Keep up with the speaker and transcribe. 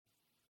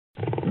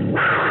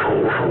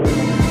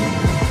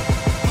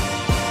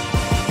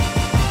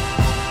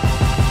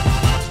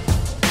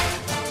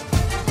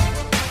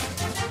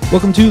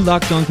Welcome to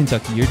Locked On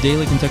Kentucky, your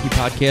daily Kentucky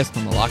podcast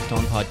on the Locked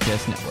On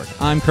Podcast Network.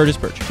 I'm Curtis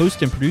Birch,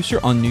 host and producer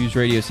on News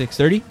Radio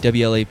 630,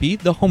 WLAP,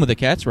 the home of the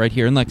Cats, right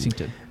here in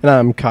Lexington. And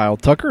I'm Kyle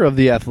Tucker of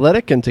The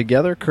Athletic, and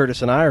together,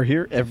 Curtis and I are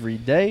here every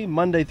day,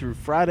 Monday through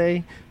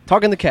Friday,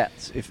 talking the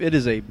Cats. If it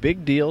is a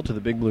big deal to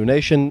the Big Blue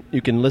Nation,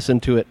 you can listen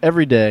to it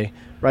every day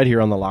right here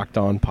on the Locked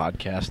On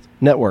Podcast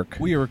Network.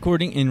 We are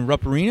recording in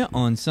Rupp Arena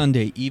on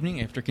Sunday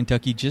evening after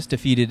Kentucky just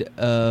defeated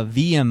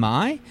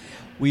VMI.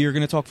 We are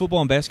going to talk football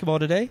and basketball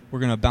today. We're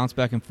going to bounce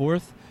back and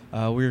forth.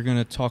 We're going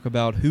to talk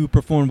about who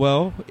performed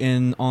well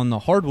on the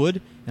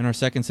hardwood in our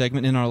second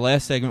segment. In our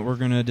last segment, we're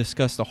going to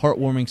discuss the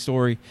heartwarming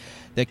story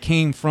that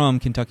came from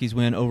Kentucky's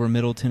win over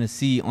Middle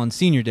Tennessee on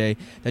Senior Day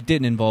that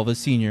didn't involve a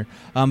senior.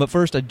 But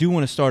first, I do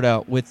want to start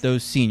out with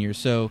those seniors.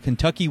 So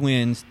Kentucky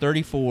wins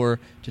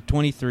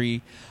 34-23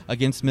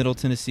 against Middle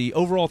Tennessee.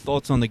 Overall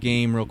thoughts on the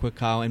game real quick,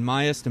 Kyle. In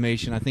my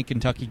estimation, I think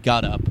Kentucky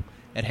got up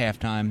at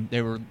halftime.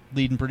 They were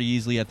leading pretty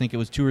easily. I think it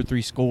was 2 or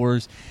 3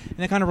 scores, and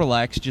they kind of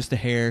relaxed just a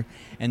hair.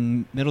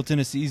 And Middle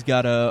Tennessee's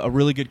got a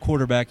really good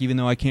quarterback, even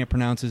though I can't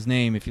pronounce his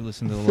name if you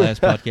listen to the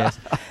last podcast.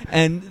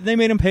 And they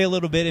made him pay a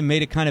little bit and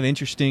made it kind of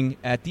interesting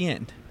at the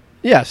end.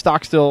 Yeah,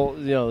 Stockstill,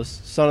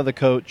 son of the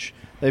coach.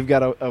 They've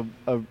got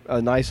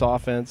a nice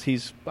offense.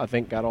 He's, I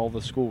think, got all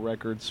the school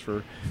records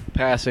for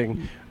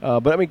passing.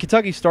 But, I mean,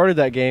 Kentucky started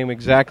that game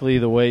exactly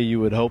the way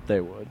you would hope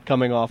they would,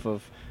 coming off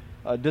of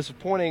a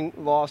disappointing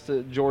loss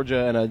to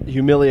Georgia and a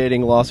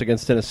humiliating loss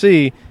against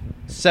Tennessee,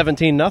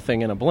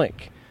 17-0 in a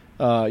blink.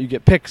 You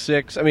get pick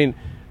six. I mean,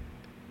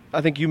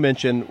 I think you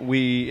mentioned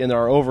in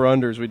our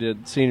over-unders, we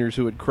did seniors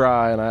who would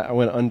cry, and I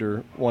went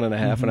under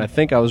 1.5, and I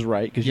think I was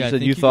right because you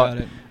said you thought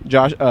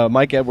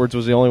Mike Edwards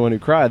was the only one who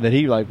cried, that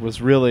he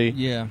was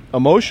really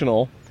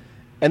emotional.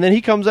 And then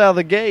he comes out of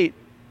the gate,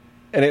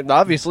 and it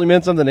obviously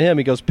meant something to him.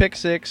 He goes pick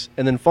six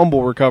and then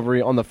fumble recovery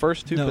on the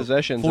first two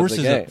possessions of the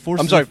game.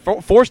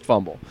 Forced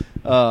fumble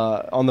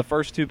on the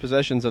first 2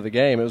 possessions of the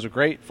game. It was a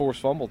great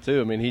forced fumble,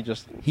 too. I mean,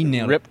 he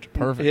nailed it.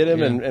 Perfect. Hit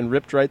him and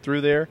ripped right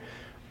through there.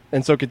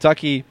 And so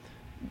Kentucky,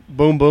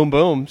 boom, boom,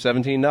 boom,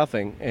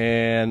 17-0.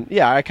 And,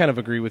 yeah, I kind of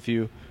agree with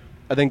you.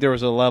 I think there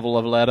was a level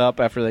of let up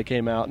after they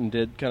came out and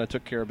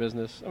took care of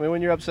business. I mean,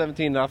 when you're up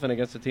 17-0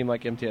 against a team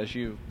like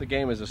MTSU, the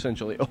game is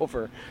essentially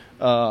over.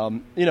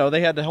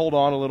 They had to hold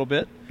on a little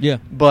bit. Yeah.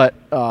 But,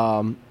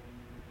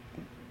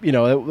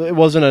 it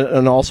wasn't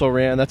an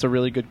also-ran. That's a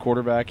really good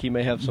quarterback. He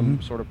may have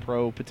some sort of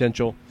pro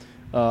potential.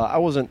 I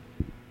wasn't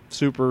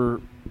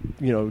super,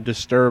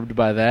 disturbed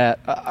by that.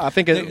 I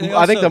think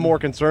the more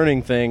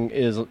concerning thing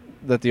is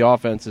that the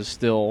offense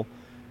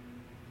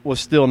was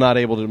still not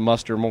able to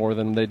muster more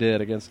than they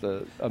did against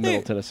a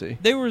Middle Tennessee.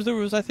 There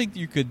was. I think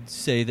you could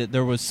say that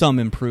there was some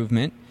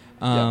improvement,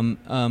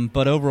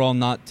 but overall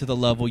not to the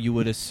level you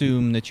would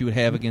assume that you would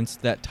have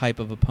against that type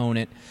of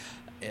opponent.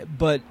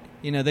 But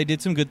they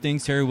did some good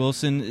things. Terry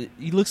Wilson,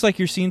 he looks like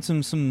you're seeing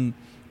some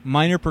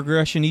minor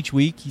progression each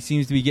week. He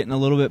seems to be getting a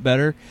little bit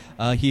better.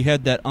 He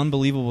had that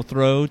unbelievable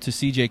throw to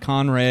C.J.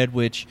 Conrad,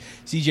 which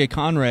C.J.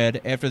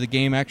 Conrad, after the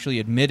game, actually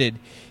admitted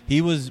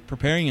he was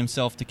preparing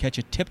himself to catch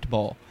a tipped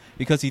ball,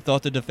 because he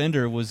thought the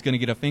defender was going to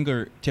get a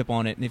fingertip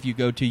on it. And if you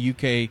go to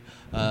UK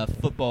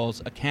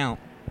football's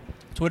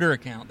Twitter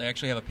account, they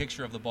actually have a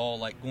picture of the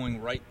ball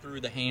going right through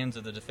the hands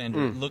of the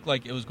defender. It looked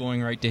like it was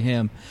going right to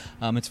him.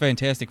 It's a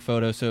fantastic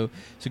photo, so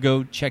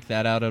go check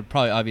that out. It'll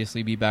probably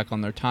obviously be back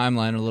on their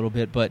timeline a little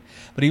bit, but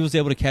he was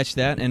able to catch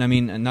that. And I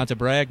mean, not to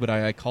brag, but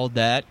I called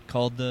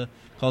the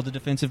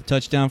defensive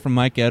touchdown from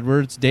Mike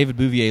Edwards. David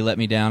Bouvier let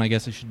me down. I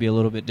guess I should be a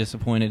little bit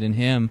disappointed in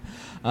him.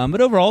 But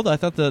overall, I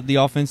thought the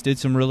offense did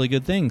some really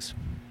good things.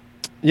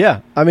 Yeah,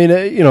 I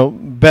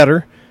mean,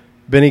 better.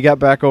 Benny got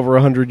back over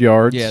 100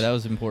 yards. Yeah, that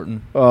was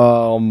important.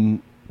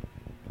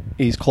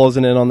 He's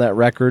closing in on that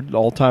record,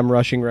 all-time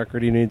rushing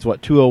record. He needs,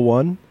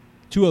 201?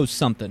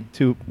 200-something.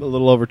 A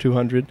little over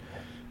 200.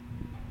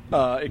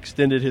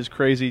 Extended his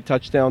crazy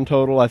touchdown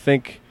total. I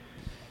think,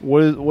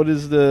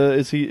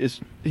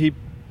 is he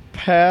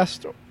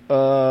passed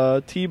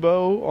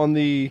Tebow on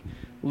the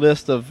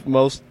list of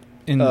most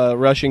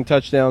rushing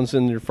touchdowns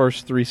in your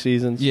first 3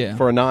 seasons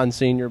for a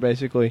non-senior,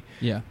 basically.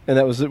 Yeah.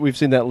 And we've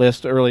seen that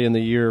list early in the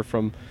year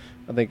from,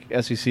 I think,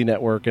 SEC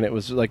Network, and it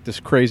was like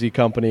this crazy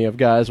company of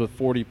guys with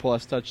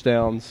 40-plus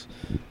touchdowns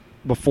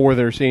before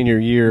their senior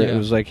year. It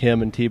was like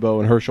him and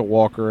Tebow and Herschel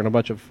Walker and a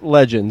bunch of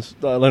legends,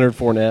 Leonard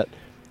Fournette.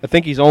 I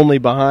think he's only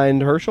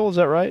behind Herschel. Is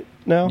that right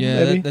now?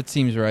 Yeah, that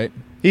seems right.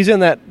 He's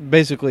in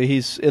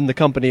he's in the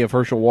company of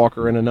Herschel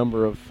Walker in a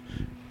number of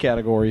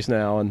categories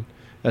now, and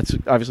that's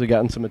obviously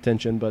gotten some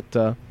attention. But,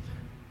 I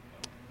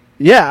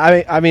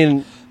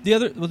mean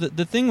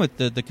the thing with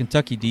the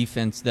Kentucky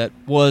defense that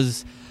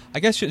was, I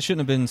guess it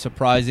shouldn't have been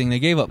surprising. They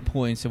gave up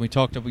points, and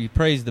we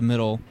praised the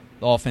middle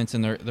offense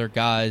and their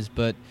guys,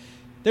 but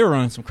they were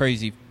running some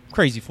crazy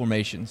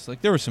formations.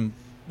 There were some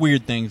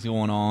weird things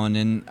going on,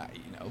 and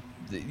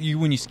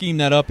when you scheme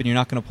that up and you're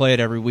not going to play it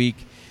every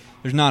week,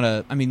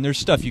 there's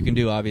stuff you can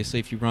do, obviously,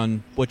 if you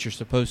run what you're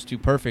supposed to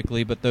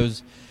perfectly, but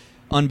those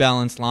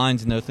unbalanced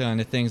lines and those kind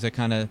of things that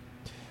kind of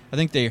I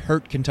think they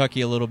hurt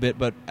Kentucky a little bit,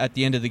 but at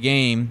the end of the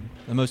game,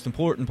 the most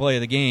important play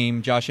of the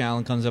game, Josh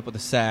Allen comes up with a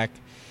sack,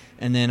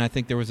 and then I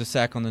think there was a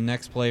sack on the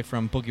next play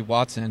from Boogie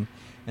Watson.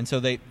 And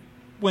so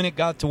when it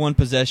got to one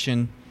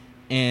possession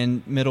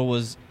and Middle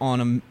was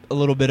on a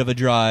little bit of a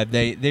drive,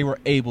 they were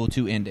able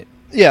to end it.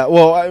 Yeah,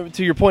 well,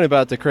 to your point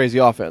about the crazy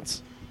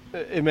offense,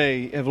 it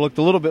may have looked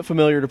a little bit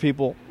familiar to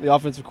people. The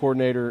offensive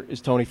coordinator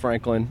is Tony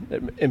Franklin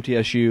at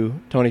MTSU.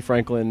 Tony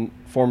Franklin,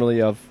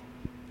 formerly of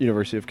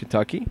University of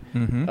Kentucky.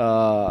 Mm-hmm.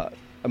 A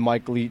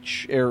Mike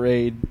Leach air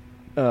raid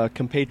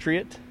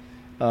compatriot.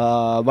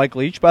 Mike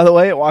Leach, by the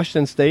way, at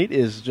Washington State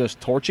is just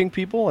torching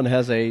people and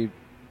has a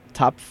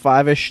top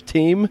 5-ish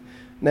team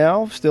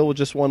now, still with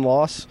just one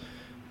loss.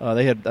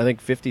 They had, I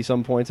think,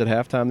 50-some points at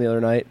halftime the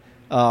other night.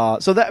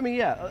 So that, I mean,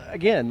 yeah,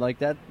 again, like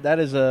that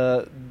is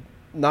a.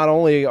 Not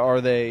only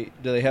do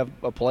they have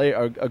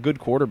a good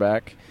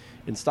quarterback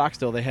in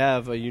Stockstill, they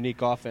have a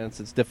unique offense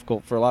that's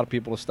difficult for a lot of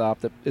people to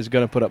stop that is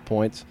going to put up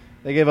points.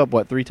 They gave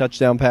up 3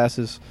 touchdown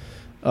passes,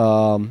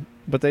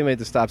 but they made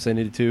the stops they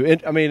needed to.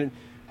 I mean,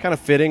 kind of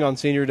fitting on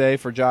Senior Day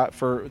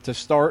to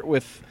start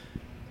with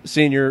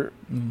senior,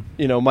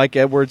 Mike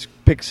Edwards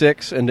pick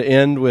 6, and to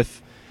end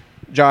with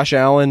Josh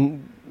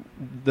Allen.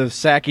 The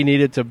sack he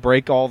needed to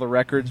break all the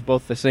records,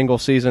 both the single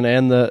season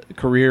and the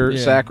career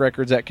sack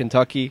records at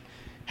Kentucky,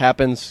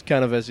 happens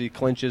kind of as he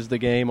clinches the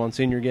game on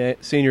Senior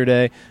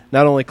Day.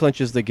 Not only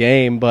clinches the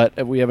game,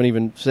 but we haven't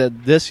even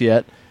said this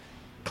yet,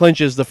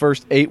 clinches the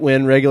first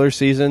 8-win regular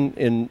season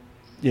in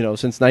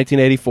since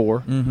 1984.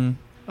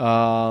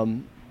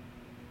 Mm-hmm.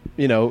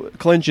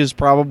 Clinches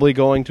probably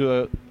going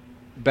to a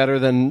better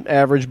than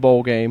average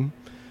bowl game.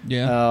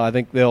 Yeah, I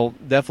think they'll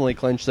definitely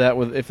clinch that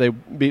if they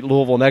beat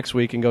Louisville next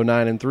week and go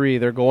 9-3.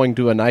 They're going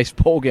to a nice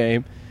bowl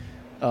game,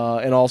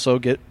 and also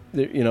get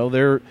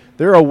they're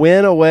a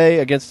win away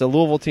against a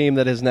Louisville team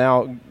that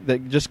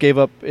just gave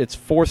up its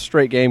 4th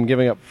straight game,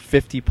 giving up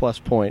 50-plus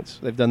points.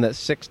 They've done that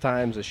 6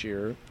 times this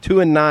year.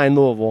 2-9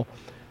 Louisville.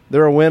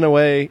 They're a win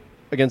away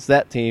against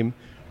that team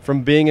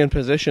from being in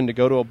position to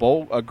go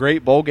to a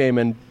great bowl game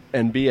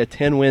and be a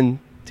 10-win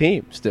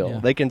team.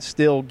 Still, they can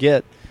still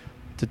get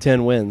to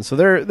 10 wins. So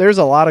there's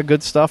a lot of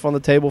good stuff on the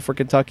table for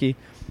Kentucky.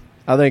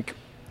 I think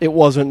it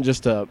wasn't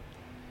just an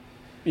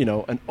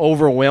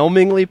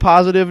overwhelmingly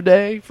positive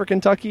day for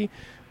Kentucky,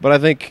 but I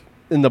think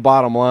in the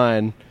bottom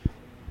line,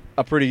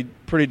 a pretty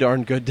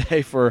darn good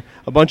day for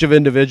a bunch of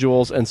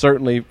individuals and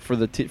certainly for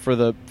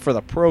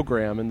the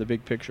program in the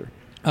big picture.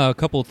 A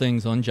couple of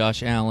things on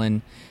Josh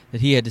Allen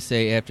that he had to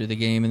say after the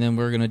game, and then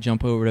we're going to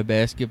jump over to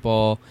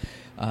basketball.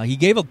 He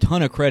gave a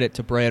ton of credit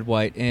to Brad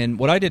White, and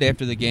what I did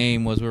after the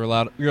game was you're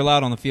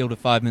allowed on the field with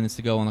 5 minutes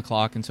to go on the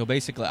clock, and so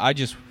basically I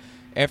just,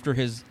 after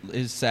his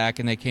sack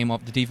and the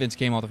defense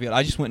came off the field,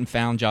 I just went and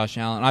found Josh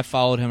Allen. I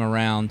followed him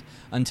around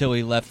until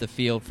he left the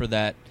field for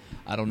that.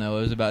 I don't know.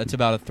 It's about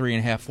a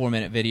 3.5, 4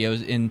 minute video,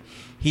 and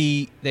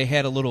they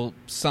had a little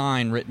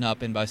sign written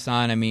up, and by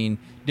sign I mean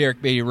Derek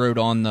Beatty wrote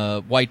on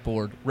the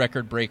whiteboard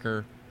 "Record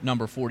Breaker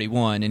number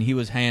 41," and he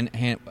was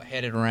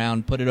headed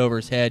around, put it over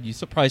his head. You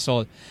probably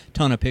saw a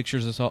ton of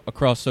pictures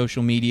across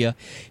social media.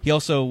 He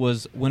also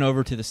went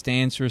over to the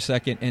stands for a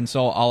second and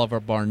saw Oliver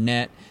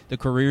Barnett, the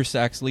career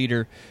sacks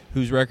leader,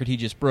 whose record he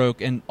just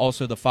broke, and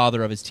also the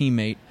father of his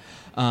teammate,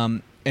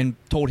 and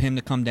told him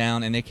to come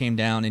down, and they came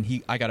down,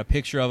 and I got a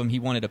picture of him. He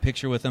wanted a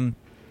picture with him.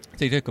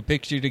 They took a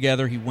picture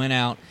together. He went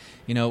out,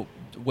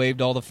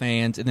 waved all the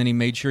fans, and then he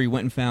made sure he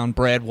went and found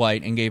Brad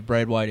White and gave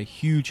Brad White a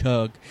huge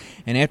hug.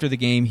 And after the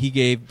game, he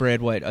gave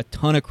Brad White a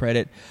ton of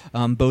credit,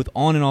 both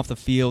on and off the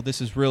field. This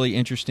is really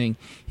interesting.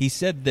 He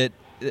said that,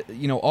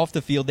 off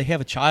the field, they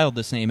have a child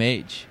the same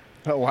age.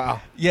 Oh,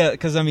 wow. Yeah,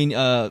 because,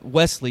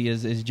 Wesley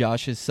is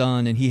Josh's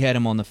son, and he had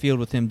him on the field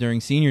with him during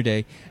Senior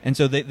Day. And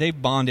so they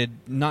bonded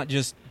not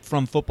just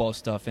from football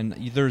stuff, and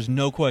there's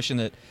no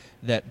question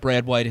that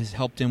Brad White has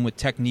helped him with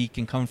technique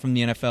and coming from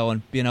the NFL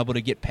and being able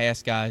to get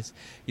past guys,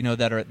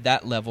 that are at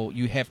that level.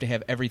 You have to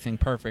have everything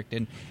perfect,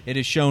 and it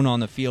is shown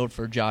on the field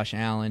for Josh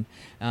Allen.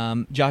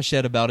 Josh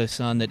said about his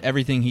son that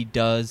everything he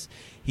does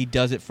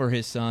it for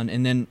his son.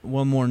 And then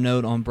one more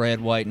note on Brad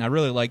White, and I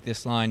really like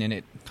this line, and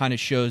it kind of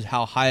shows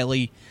how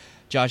highly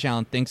Josh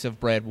Allen thinks of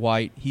Brad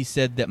White. He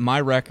said that my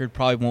record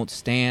probably won't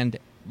stand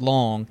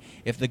long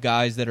if the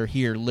guys that are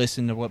here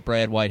listen to what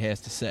Brad White has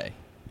to say.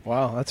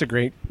 Wow, that's a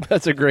great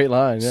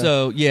line. Yeah.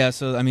 So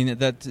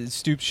that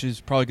Stoops is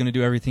probably going to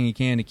do everything he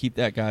can to keep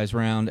that guy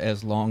around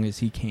as long as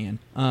he can.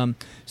 All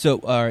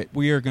right,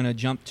 we are going to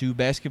jump to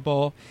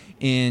basketball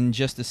in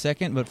just a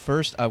second, but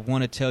first I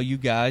want to tell you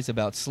guys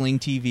about Sling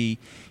TV.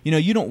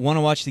 You don't want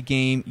to watch the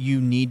game,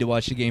 you need to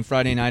watch the game.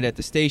 Friday night at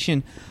the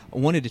station, I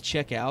wanted to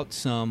check out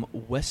some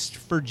West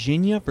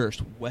Virginia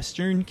versus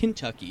Western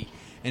Kentucky.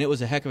 and it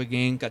was a heck of a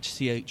game. Got to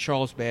see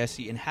Charles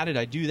Bassey. And how did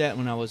I do that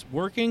when I was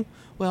working?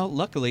 Well,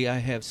 luckily I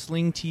have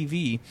Sling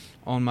TV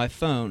on my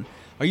phone.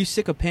 Are you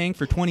sick of paying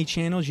for 20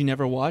 channels you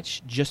never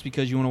watch just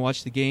because you want to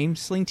watch the game?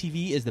 Sling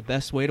TV is the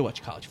best way to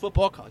watch college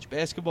football, college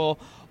basketball,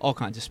 all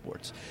kinds of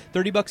sports.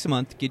 $30 a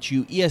month gets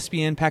you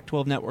ESPN,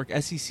 Pac-12 Network,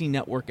 SEC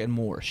Network, and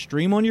more.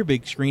 Stream on your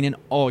big screen and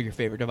all your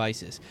favorite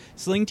devices.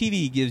 Sling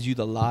TV gives you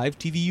the live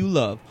TV you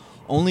love,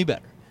 only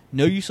better.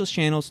 No useless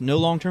channels, no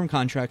long-term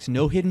contracts,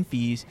 no hidden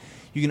fees.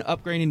 You can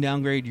upgrade and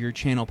downgrade your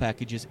channel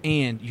packages,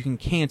 and you can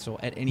cancel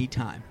at any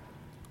time.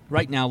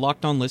 Right now,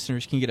 Locked On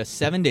listeners can get a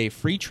 7-day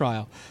free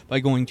trial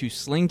by going to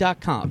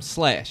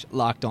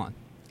sling.com/lockedon.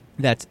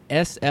 That's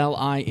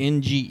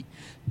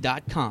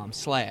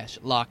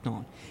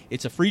SLING.com/lockedon.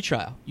 It's a free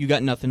trial. You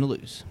got nothing to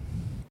lose.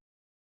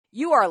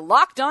 You are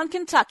Locked On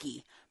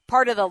Kentucky,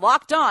 part of the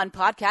Locked On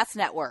Podcast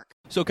Network.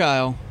 So,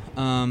 Kyle,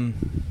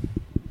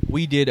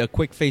 we did a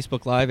quick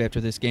Facebook Live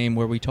after this game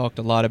where we talked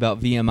a lot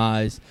about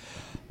VMI's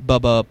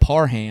Bubba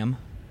Parham,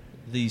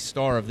 the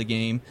star of the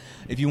game.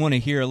 If you want to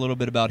hear a little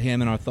bit about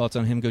him and our thoughts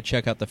on him, go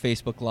check out the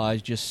Facebook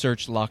Live. Just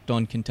search Locked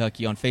On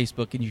Kentucky on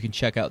Facebook, and you can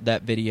check out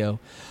that video.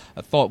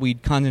 I thought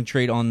we'd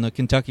concentrate on the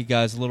Kentucky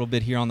guys a little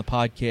bit here on the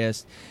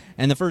podcast.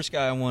 And the first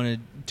guy I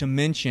wanted to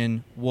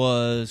mention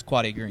was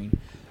Quade Green.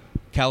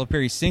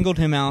 Calipari singled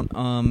him out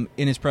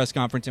in his press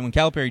conference, and when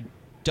Calipari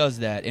does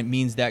that, it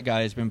means that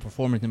guy has been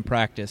performing in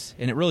practice.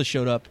 And it really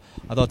showed up,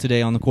 I thought,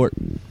 today on the court.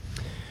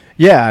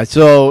 Yeah,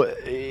 so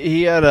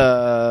he had,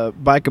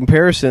 by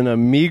comparison, a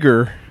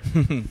meager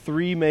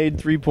 3 made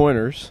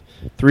three-pointers,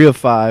 3 of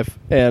 5,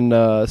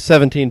 and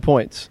 17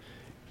 points.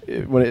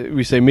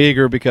 We say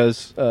meager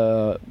because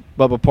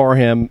Bubba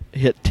Parham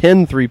hit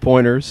 10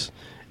 three-pointers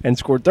and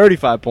scored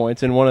 35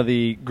 points in one of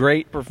the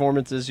great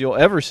performances you'll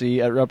ever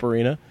see at Rupp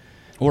Arena.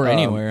 Or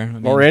anywhere.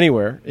 Or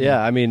anywhere,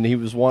 yeah. I mean, he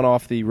was one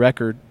off the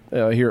record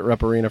here at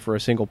Rupp Arena for a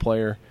single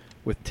player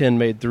with 10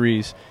 made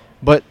threes.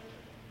 But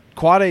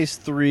Quade's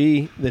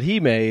 3 that he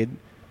made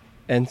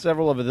and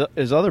several of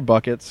his other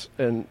buckets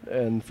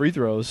and free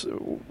throws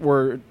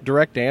were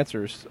direct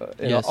answers,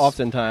 Yes.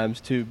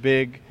 oftentimes, to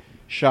big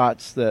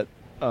shots that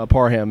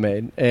Parham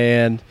made.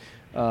 And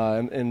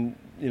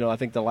you know, I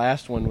think the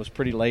last one was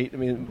pretty late. I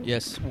mean,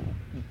 Yes.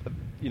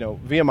 You know,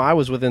 VMI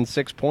was within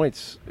 6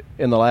 points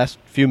in the last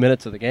few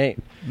minutes of the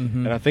game,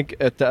 Mm-hmm. and I think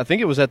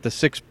it was at the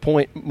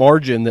 6-point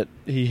margin that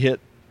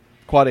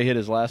Quade hit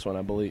his last one,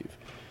 I believe.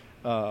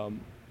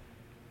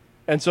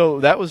 And so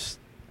that was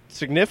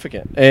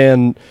significant.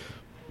 And,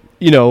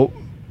 you know,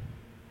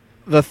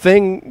 the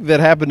thing that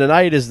happened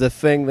tonight is the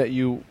thing that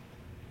you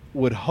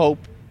would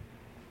hope,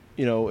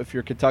 you know, if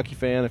you're a Kentucky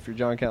fan, if you're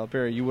John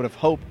Calipari, you would have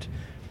hoped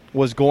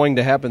was going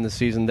to happen this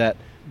season, that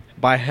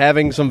by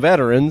having some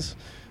veterans,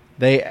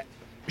 they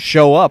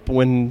show up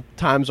when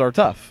times are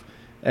tough.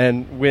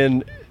 And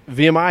when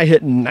VMI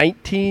hit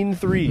 19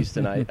 threes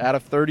tonight out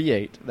of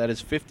 38, that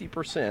is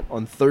 50%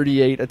 on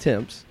 38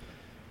 attempts.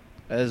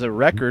 As a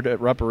record at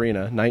Rupp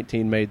Arena,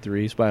 19 made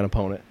threes by an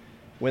opponent.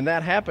 When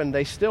that happened,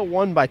 they still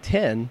won by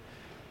 10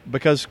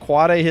 because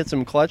Quade hit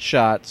some clutch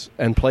shots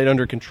and played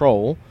under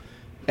control,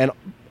 and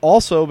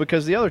also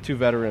because the other 2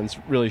 veterans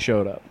really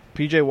showed up.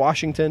 P.J.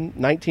 Washington,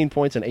 19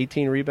 points and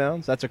 18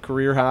 rebounds. That's a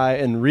career high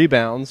in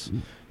rebounds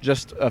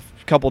just a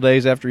couple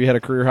days after he had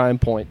a career high in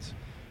points.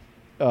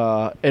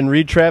 And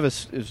Reed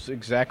Travis is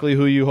exactly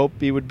who you hope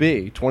he would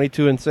be,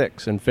 22 and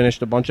 6, and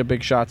finished a bunch of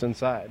big shots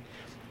inside.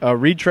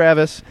 Reed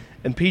Travis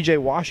and P.J.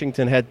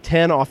 Washington had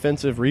 10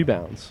 offensive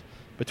rebounds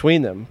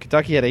between them.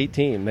 Kentucky had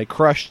 18. They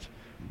crushed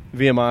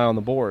VMI on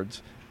the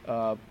boards.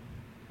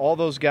 All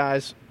those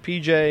guys,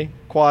 P.J.,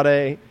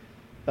 Quade,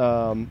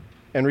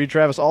 and Reed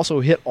Travis also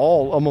hit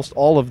almost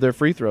all of their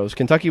free throws.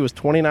 Kentucky was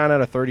 29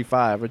 out of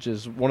 35, which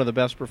is one of the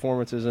best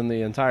performances in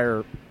the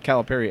entire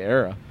Calipari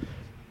era.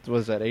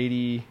 Was that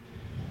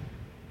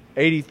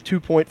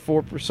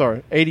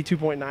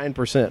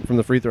 82.9% from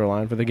the free throw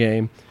line for the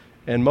game.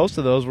 And most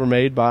of those were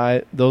made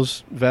by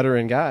those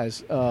veteran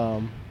guys.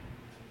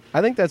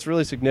 I think that's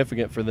really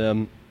significant for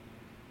them.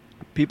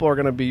 People are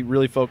going to be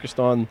really focused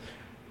on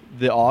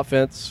the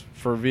offense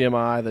for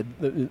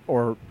VMI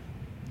or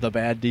the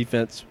bad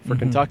defense for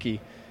Kentucky.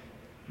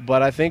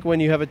 But I think when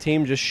you have a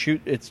team just shoot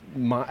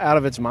out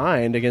of its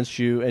mind against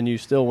you and you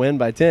still win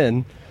by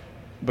 10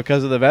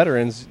 because of the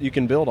veterans, you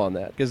can build on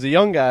that. Because the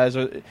young guys,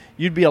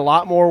 you'd be a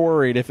lot more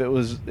worried if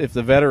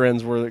the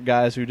veterans were the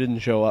guys who didn't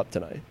show up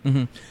tonight.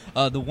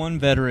 Mm-hmm. The one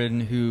veteran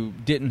who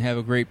didn't have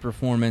a great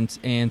performance,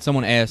 and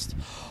someone asked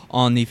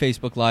on the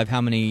Facebook Live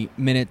how many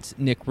minutes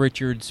Nick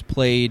Richards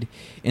played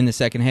in the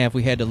second half.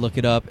 We had to look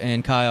it up,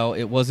 and Kyle,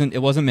 it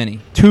wasn't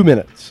many. 2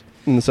 minutes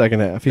in the second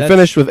half. He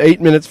finished with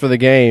 8 minutes for the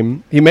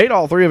game. He made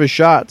all 3 of his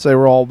shots. They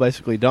were all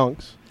basically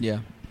dunks. Yeah.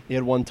 He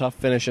had one tough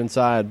finish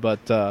inside,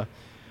 but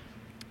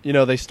you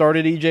know, they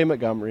started E.J.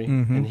 Montgomery,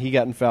 and he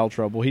got in foul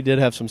trouble. He did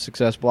have some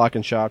success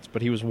blocking shots,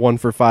 but he was 1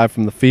 for 5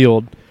 from the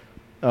field.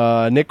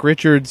 Nick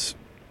Richards,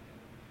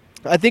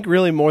 I think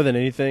really more than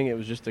anything, it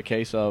was just a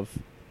case of,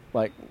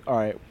 like, all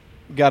right,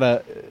 you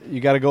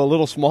gotta go a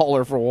little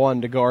smaller for one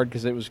to guard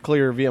because it was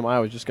clear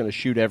VMI was just going to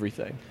shoot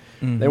everything.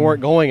 Mm-hmm. They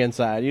weren't going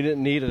inside. You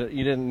didn't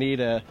need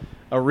a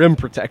rim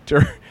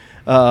protector.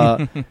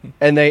 And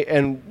they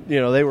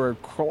were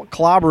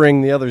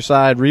clobbering the other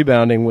side,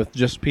 rebounding with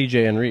just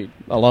PJ and Reed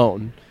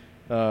alone.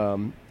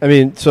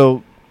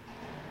 PJ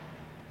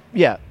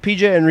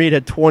and Reed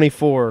had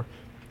 24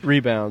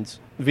 rebounds.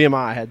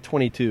 VMI had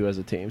 22 as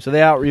a team, so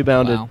they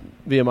out-rebounded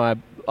VMI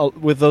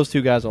with those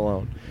two guys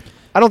alone.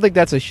 I don't think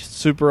that's a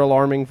super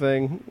alarming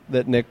thing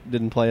that Nick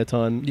didn't play a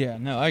ton. Yeah,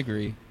 no, I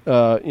agree.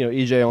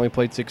 EJ only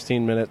played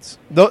 16 minutes.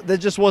 That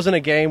just wasn't a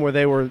game where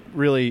they were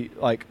really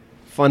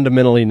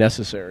fundamentally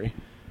necessary.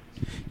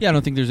 Yeah, I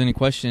don't think there's any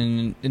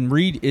question. And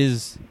Reed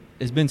has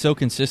been so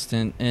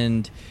consistent.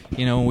 And,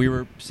 when we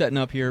were setting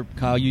up here,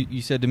 Kyle,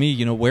 you said to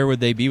me, where would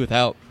they be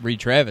without Reed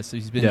Travis?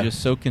 He's been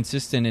just so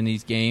consistent in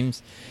these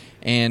games.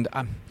 And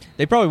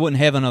they probably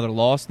wouldn't have another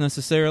loss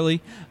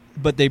necessarily,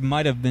 but they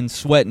might have been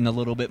sweating a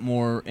little bit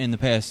more in the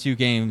past 2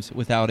 games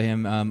without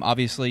him.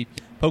 Obviously,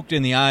 poked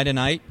in the eye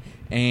tonight.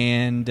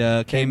 And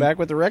came back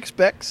with the rec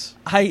specs.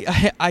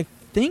 I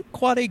think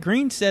Quade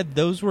Green said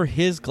those were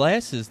his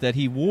glasses that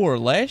he wore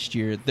last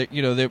year.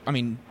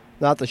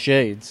 Not the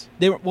shades.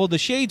 The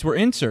shades were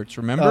inserts.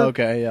 Remember? Oh,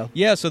 okay, yeah.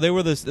 Yeah, so they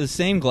were the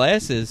same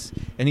glasses,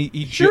 and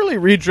he surely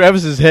Reed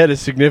Travis's head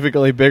is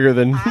significantly bigger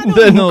than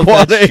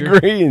Quade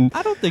Green.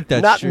 I don't think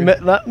that's true.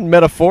 Not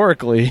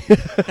metaphorically. Or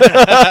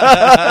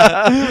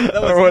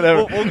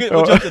whatever.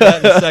 We'll jump to that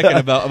in a second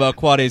about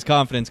Quade's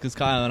confidence, because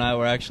Kyle and I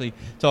were actually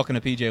talking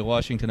to PJ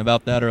Washington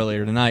about that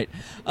earlier tonight.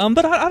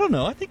 But I don't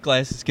know. I think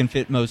glasses can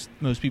fit most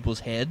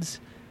people's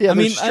heads. Yeah,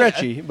 they're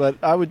stretchy, but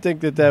I would think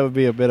that would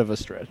be a bit of a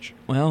stretch.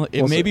 Well,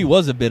 it maybe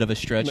was a bit of a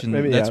stretch,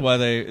 and that's why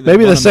they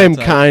maybe the same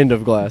kind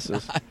of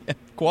glasses.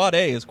 Quad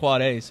A is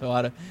Quad A,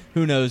 so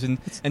who knows? And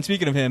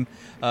speaking of him,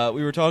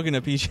 we were talking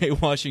to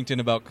PJ Washington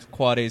about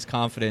Quad A's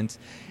confidence,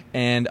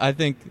 and I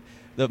think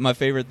that my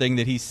favorite thing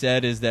that he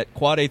said is that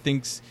Quad A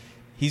thinks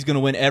he's going to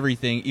win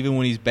everything, even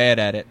when he's bad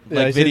at it.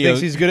 Yeah, he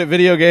thinks he's good at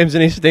video games,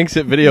 and he stinks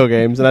at video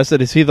games. And I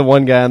said, is he the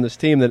one guy on this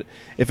team that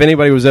if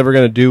anybody was ever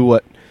going to do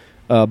what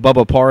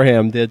Bubba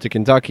Parham did to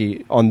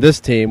Kentucky on this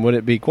team, would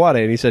it be Quade?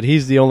 And he said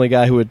he's the only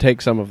guy who would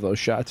take some of those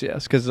shots.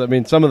 Yes, because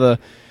some of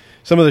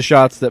the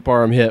shots that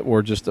Parham hit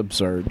were just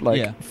absurd,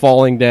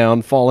 falling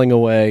down, falling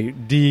away,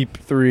 deep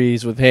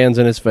threes with hands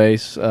in his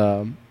face.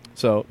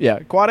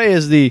 Quade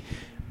is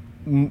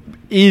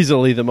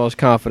easily the most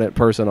confident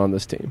person on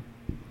this team.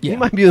 Yeah. He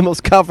might be the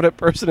most confident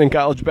person in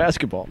college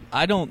basketball.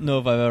 I don't know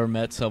if I've ever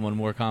met someone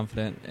more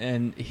confident,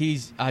 and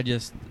he's a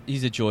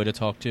joy to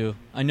talk to.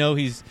 I know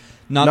he's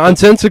not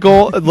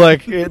nonsensical.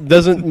 It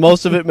doesn't.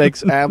 Most of it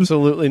makes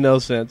absolutely no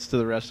sense to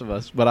the rest of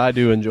us, but I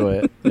do enjoy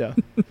it. Yeah.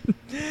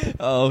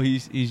 Oh,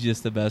 he's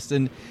just the best,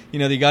 and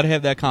you got to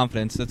have that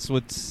confidence. That's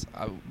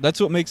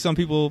what makes some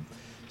people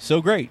so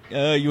great.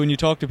 When you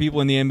talk to people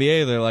in the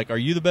NBA, they're like, "Are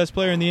you the best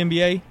player in the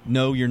NBA?"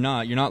 No, you're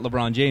not. You're not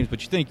LeBron James,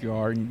 but you think you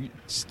are. And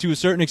to a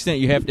certain extent,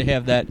 you have to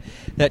have that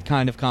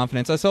kind of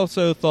confidence. I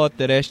also thought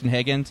that Ashton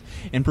Higgins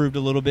improved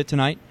a little bit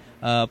tonight,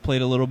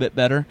 played a little bit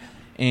better.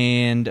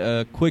 And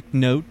a quick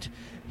note,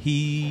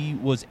 he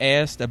was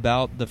asked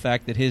about the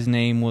fact that his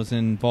name was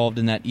involved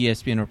in that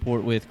ESPN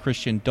report with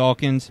Christian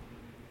Dawkins.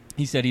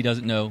 He said he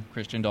doesn't know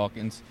Christian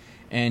Dawkins,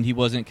 and he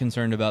wasn't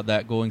concerned about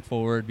that going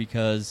forward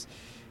because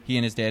he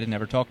and his dad had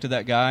never talked to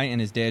that guy, and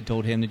his dad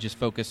told him to just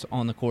focus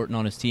on the court and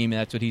on his team, and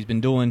that's what he's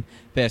been doing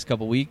the past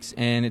couple weeks,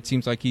 and it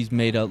seems like he's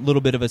made a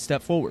little bit of a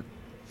step forward.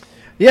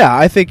 Yeah,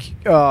 I think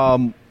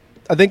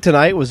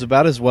tonight was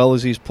about as well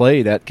as he's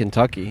played at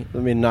Kentucky. I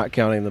mean, not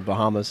counting the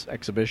Bahamas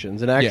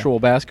exhibitions and actual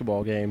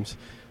basketball games.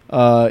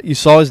 You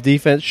saw his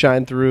defense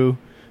shine through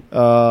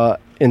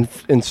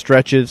in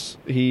stretches.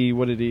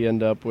 What did he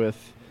end up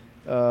with?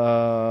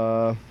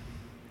 I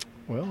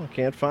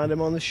can't find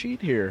him on the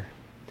sheet here.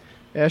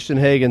 Ashton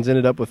Higgins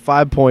ended up with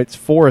 5 points,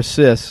 4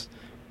 assists,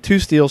 2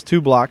 steals,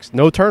 2 blocks,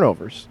 no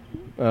turnovers.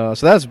 So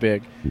that's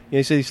big.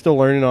 He said he's still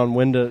learning on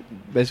when to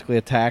basically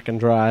attack and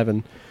drive,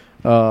 and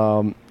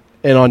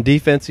on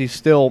defense he's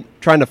still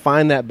trying to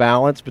find that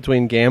balance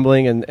between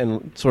gambling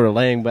and sort of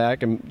laying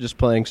back and just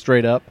playing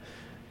straight up.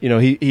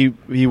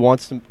 He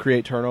wants to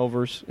create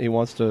turnovers. He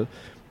wants to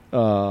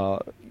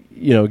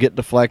get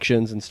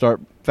deflections and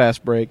start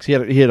fast breaks. He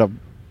had a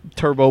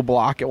turbo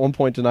block at one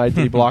point tonight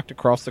that he blocked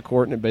across the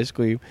court, and it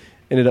basically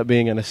ended up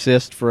being an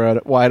assist for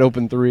a wide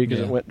open three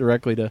because it went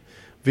directly to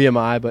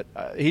VMI. But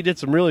he did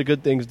some really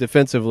good things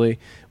defensively.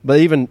 But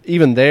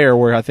even there,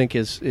 where I think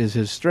is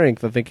his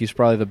strength, I think he's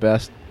probably the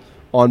best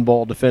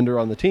on-ball defender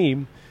on the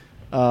team.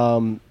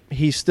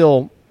 He's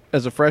still,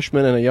 as a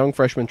freshman and a young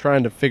freshman,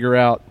 trying to figure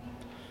out,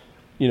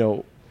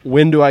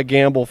 when do I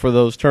gamble for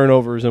those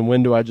turnovers and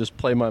when do I just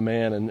play my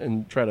man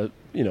and try to,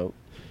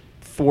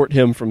 thwart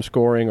him from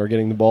scoring or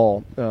getting the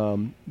ball.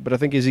 But I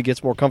think as he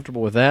gets more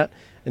comfortable with that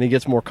and he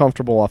gets more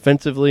comfortable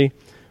offensively,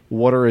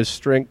 what are his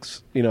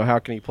strengths? How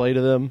can he play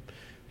to them?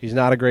 He's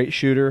not a great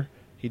shooter.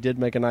 He did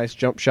make a nice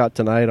jump shot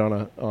tonight on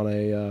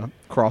a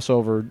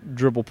crossover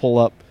dribble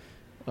pull-up.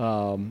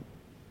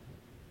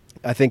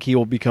 I think he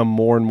will become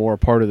more and more a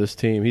part of this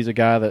team. He's a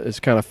guy that is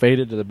kind of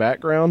faded to the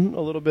background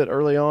a little bit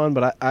early on,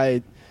 but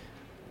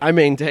I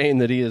maintain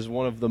that he is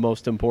one of the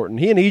most important.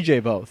 He and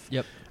EJ both.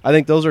 Yep. I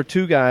think those are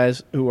two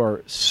guys who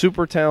are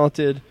super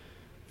talented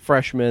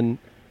freshmen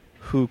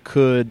who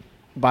could,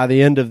 by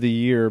the end of the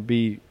year,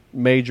 be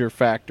major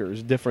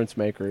factors, difference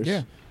makers.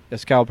 Yeah.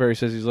 As Calipari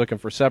says, he's looking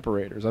for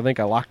separators. I think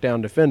a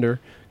lockdown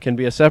defender can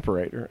be a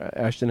separator.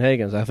 Ashton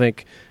Hagans. I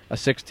think a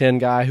 6'10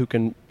 guy who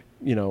can,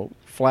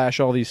 flash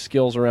all these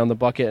skills around the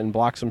bucket and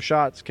block some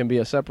shots can be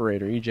a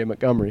separator. EJ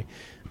Montgomery.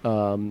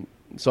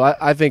 So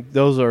I think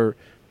those are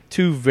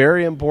two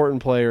very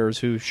important players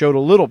who showed a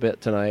little bit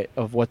tonight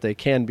of what they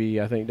can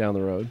be, I think, down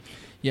the road.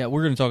 Yeah,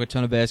 we're going to talk a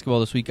ton of basketball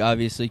this week.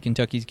 Obviously,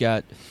 Kentucky's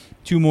got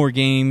 2 more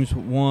games,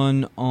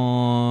 one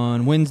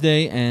on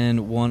Wednesday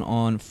and one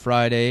on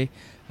Friday,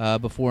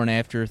 before and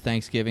after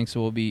Thanksgiving.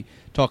 So we'll be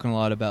talking a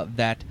lot about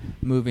that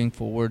moving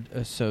forward,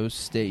 so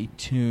stay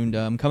tuned.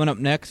 Coming up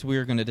next,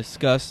 we're going to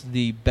discuss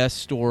the best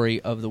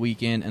story of the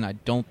weekend, and I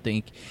don't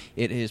think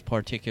it is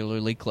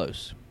particularly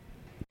close.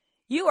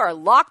 You are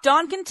Locked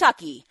On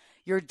Kentucky,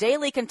 your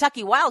daily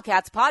Kentucky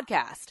Wildcats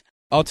podcast.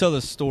 I'll tell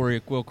the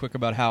story real quick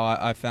about how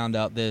I found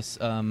out this.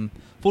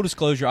 Full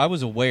disclosure, I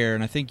was aware,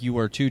 and I think you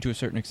were too to a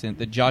certain extent,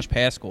 that Josh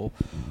Paschal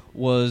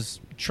was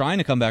trying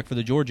to come back for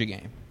the Georgia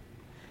game.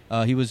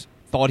 He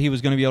thought he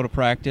was going to be able to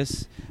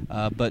practice,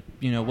 but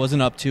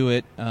wasn't up to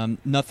it.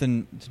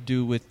 Nothing to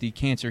do with the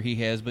cancer he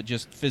has, but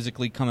just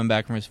physically coming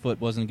back from his foot,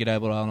 wasn't get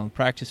able to out on the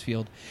practice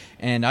field.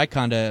 And I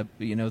kind of,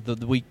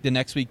 the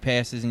next week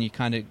passes, and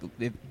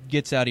it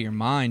gets out of your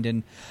mind.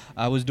 And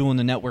I was doing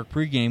the network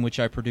pregame, which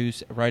I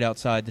produce right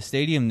outside the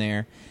stadium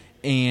there.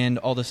 And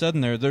all of a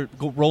sudden, they're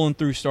rolling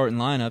through starting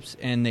lineups,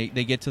 and they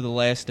get to the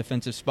last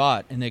defensive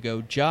spot, and they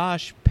go,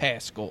 Josh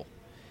Paschal.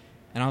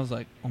 And I was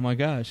like, oh my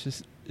gosh,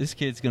 this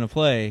kid's going to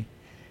play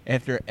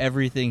after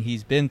everything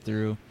he's been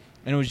through.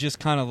 And it was just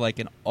kind of like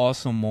an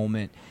awesome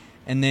moment.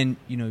 And then,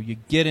 you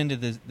get into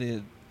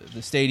the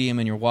stadium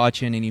and you're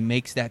watching, and he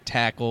makes that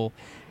tackle.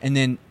 And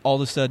then all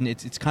of a sudden,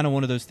 it's kind of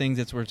one of those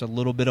things where it's a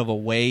little bit of a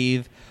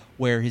wave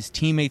where his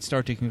teammates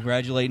start to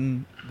congratulate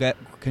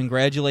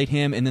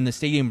him, and then the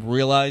stadium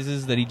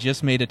realizes that he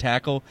just made a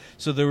tackle.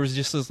 So there was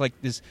just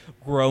this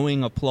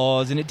growing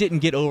applause, and it didn't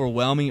get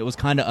overwhelming. It was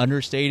kind of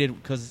understated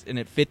and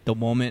it fit the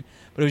moment.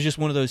 But it was just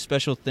one of those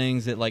special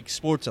things that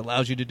sports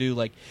allows you to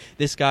do.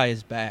 This guy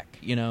is back,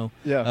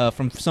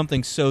 from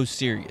something so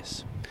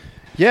serious.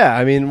 Yeah,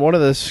 I mean, one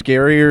of the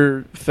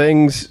scarier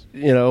things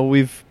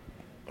we've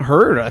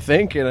heard, I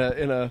think, in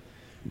a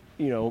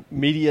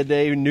media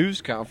day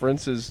news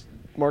conference is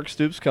Mark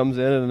Stoops comes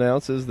in and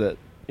announces that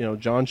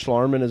John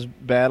Schlarman is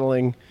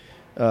battling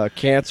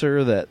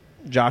cancer, that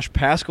Josh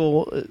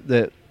Paschal,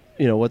 that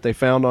what they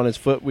found on his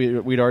foot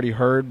we'd already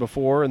heard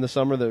before in the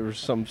summer. There was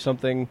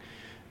something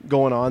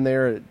going on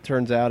there. It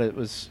turns out it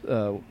was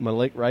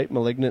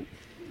malignant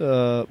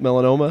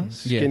melanoma,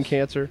 skin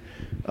cancer,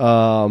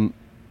 and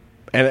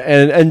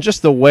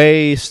just the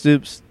way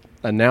Stoops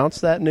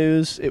announced that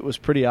news, it was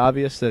pretty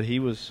obvious that he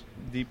was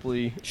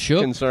deeply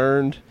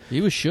concerned.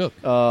 He was shook.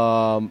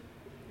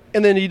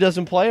 And then he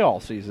doesn't play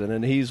all season,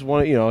 and he's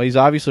he's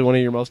obviously one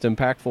of your most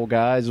impactful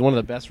guys. He's one of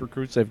the best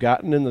recruits they've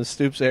gotten in the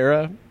Stoops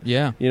era.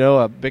 Yeah,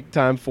 a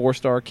big-time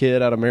 4-star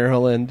kid out of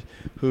Maryland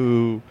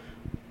who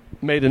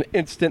made an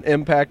instant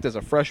impact as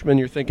a freshman.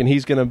 You're thinking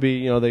he's going to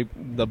be,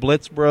 the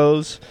Blitz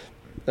Bros.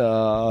 He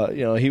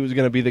was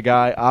going to be the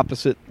guy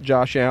opposite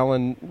Josh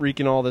Allen,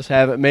 wreaking all this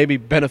havoc, maybe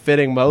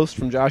benefiting most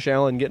from Josh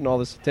Allen getting all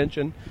this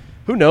attention.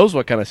 Who knows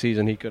what kind of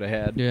season he could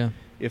have had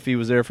if he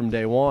was there from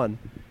day one.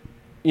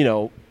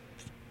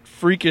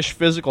 Freakish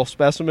physical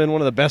specimen,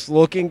 one of the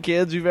best-looking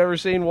kids you've ever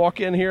seen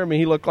walk in here. I mean,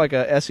 he looked like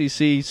a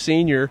SEC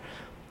senior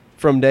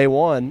from day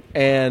one,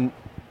 and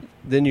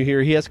then you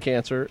hear he has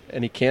cancer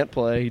and he can't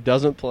play. He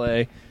doesn't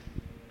play.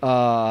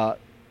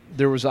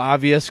 There was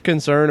obvious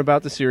concern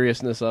about the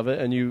seriousness of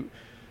it, and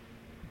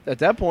at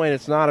that point,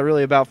 it's not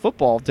really about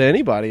football to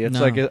anybody.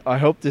 It's I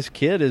hope this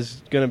kid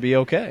is going to be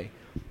okay.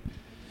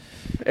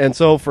 And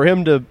so for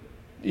him to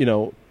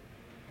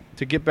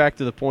get back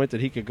to the point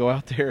that he could go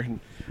out there and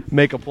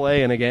make a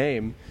play in a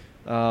game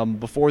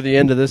before the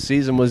end of this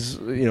season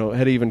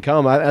had even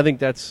come, I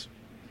think it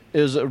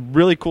was a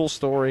really cool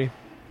story.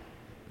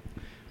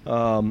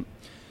 I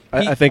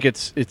think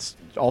it's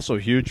also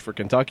huge for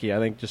Kentucky. I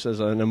think just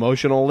as an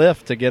emotional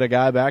lift to get a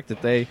guy back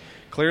that they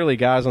clearly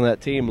guys on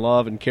that team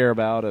love and care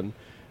about and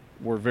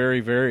were very,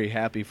 very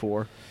happy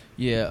for.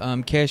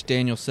 Yeah, Cash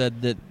Daniel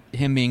said that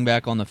him being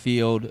back on the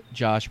field,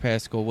 Josh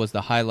Paschal, was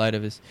the highlight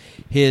of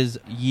his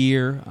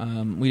year.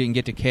 We didn't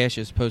get to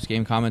Cash's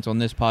post-game comments on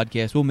this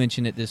podcast. We'll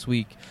mention it this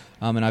week,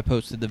 and I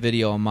posted the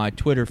video on my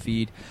Twitter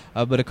feed.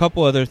 But a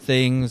couple other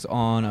things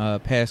on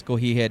Paschal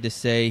he had to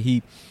say.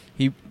 He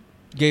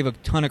gave a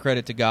ton of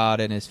credit to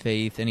God and his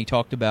faith, and he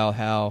talked about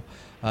how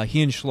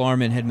he and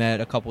Schlarman had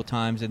met a couple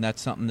times, and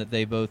that's something that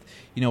they both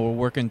were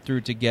working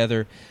through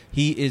together.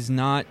 He is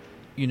not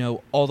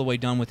all the way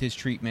done with his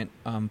treatment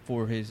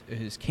for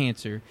his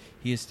cancer.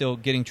 He is still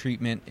getting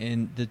treatment,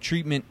 and the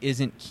treatment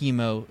isn't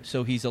chemo,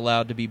 so he's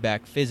allowed to be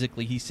back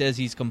physically. He says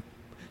he's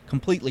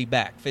completely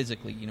back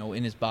physically,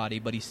 in his body,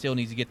 but he still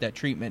needs to get that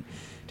treatment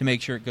to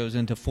make sure it goes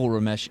into full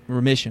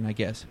remission, I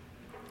guess.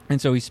 And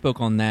so he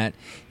spoke on that.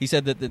 He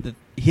said that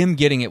him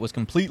getting it was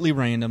completely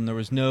random. There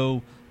was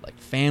no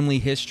family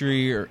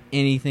history or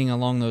anything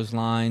along those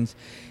lines.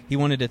 He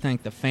wanted to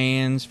thank the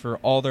fans for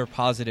all their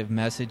positive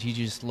message. He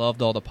just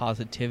loved all the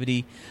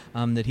positivity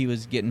that he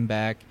was getting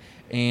back.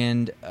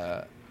 And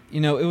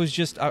it was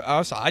just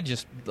I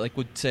just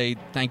would say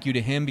thank you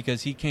to him,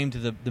 because he came to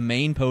the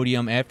main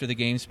podium after the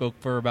game, spoke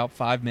for about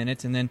 5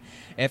 minutes, and then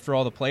after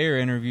all the player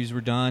interviews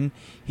were done,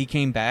 he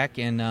came back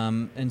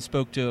and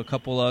spoke to a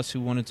couple of us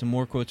who wanted some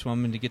more quotes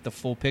from him to get the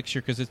full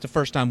picture, because it's the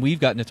first time we've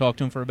gotten to talk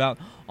to him for about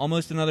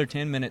almost another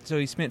 10 minutes. So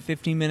he spent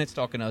 15 minutes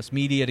talking to us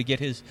media to get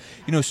his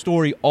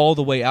story all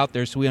the way out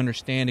there so we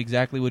understand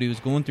exactly what he was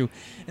going through.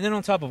 And then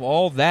on top of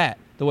all that,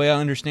 the way I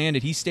understand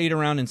it, he stayed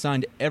around and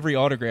signed every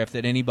autograph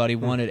that anybody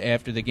wanted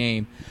after the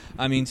game.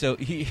 I mean, so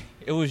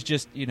it was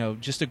just,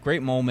 just a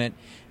great moment,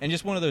 and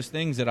just one of those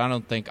things that I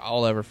don't think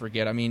I'll ever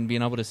forget. I mean,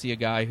 being able to see a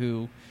guy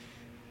who,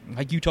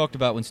 like you talked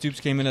about when Stoops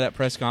came into that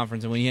press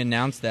conference and when he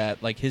announced that,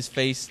 his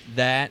face,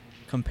 that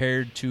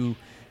compared to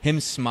him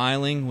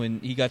smiling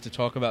when he got to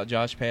talk about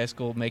Josh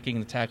Paschal making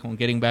the tackle and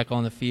getting back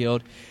on the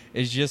field,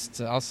 is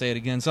just, I'll say it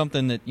again,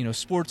 something that,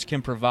 sports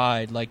can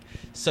provide,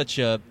 such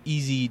a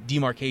easy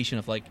demarcation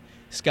of,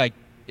 this guy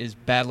is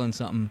battling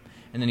something,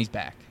 and then he's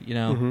back.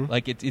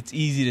 It's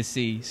easy to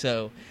see.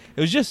 So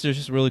it was just a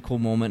really cool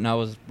moment, and I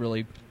was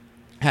really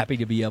happy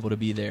to be able to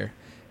be there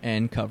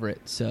and cover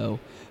it. So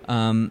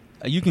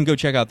you can go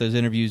check out those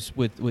interviews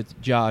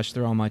with Josh.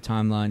 They're on my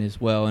timeline as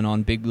well, and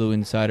on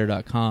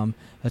BigBlueInsider.com.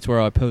 That's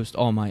where I post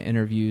all my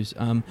interviews.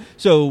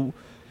 So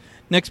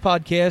next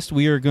podcast,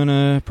 we are going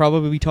to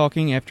probably be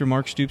talking after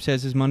Mark Stoops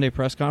has his Monday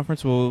press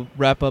conference. We'll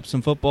wrap up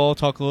some football,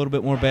 talk a little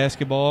bit more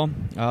basketball.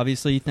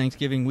 Obviously,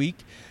 Thanksgiving week.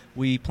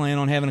 We plan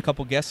on having a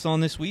couple guests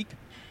on this week,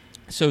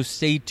 so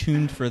stay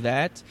tuned for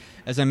that.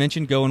 As I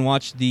mentioned, go and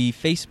watch the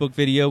Facebook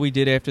video we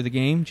did after the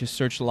game. Just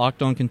search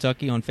Locked On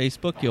Kentucky on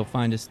Facebook. You'll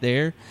find us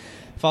there.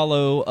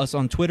 Follow us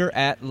on Twitter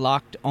at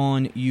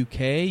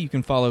LockedOnUK. You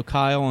can follow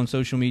Kyle on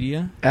social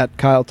media at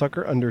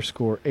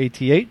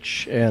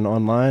KyleTucker_ATH, and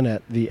online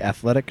at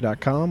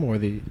theathletic.com or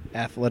the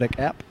Athletic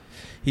app.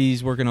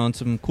 He's working on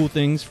some cool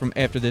things from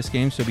after this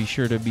game, so be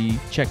sure to be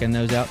checking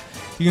those out.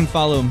 You can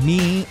follow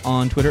me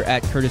on Twitter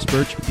at Curtis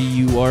Birch,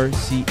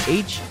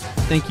 BURCH.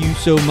 Thank you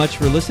so much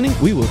for listening.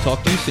 We will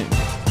talk to you soon.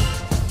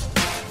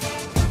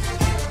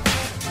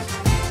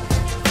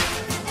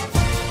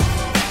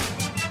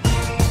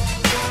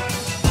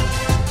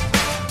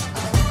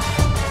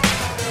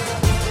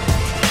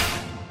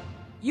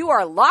 You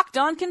are Locked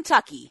On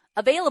Kentucky,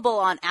 available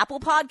on Apple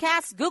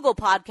Podcasts, Google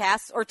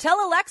Podcasts, or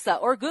tell Alexa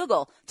or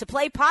Google to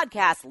play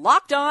podcast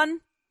Locked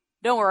On.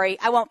 Don't worry,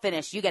 I won't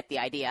finish. You get the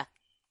idea.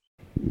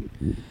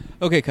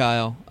 Okay,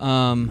 Kyle.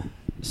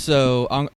 So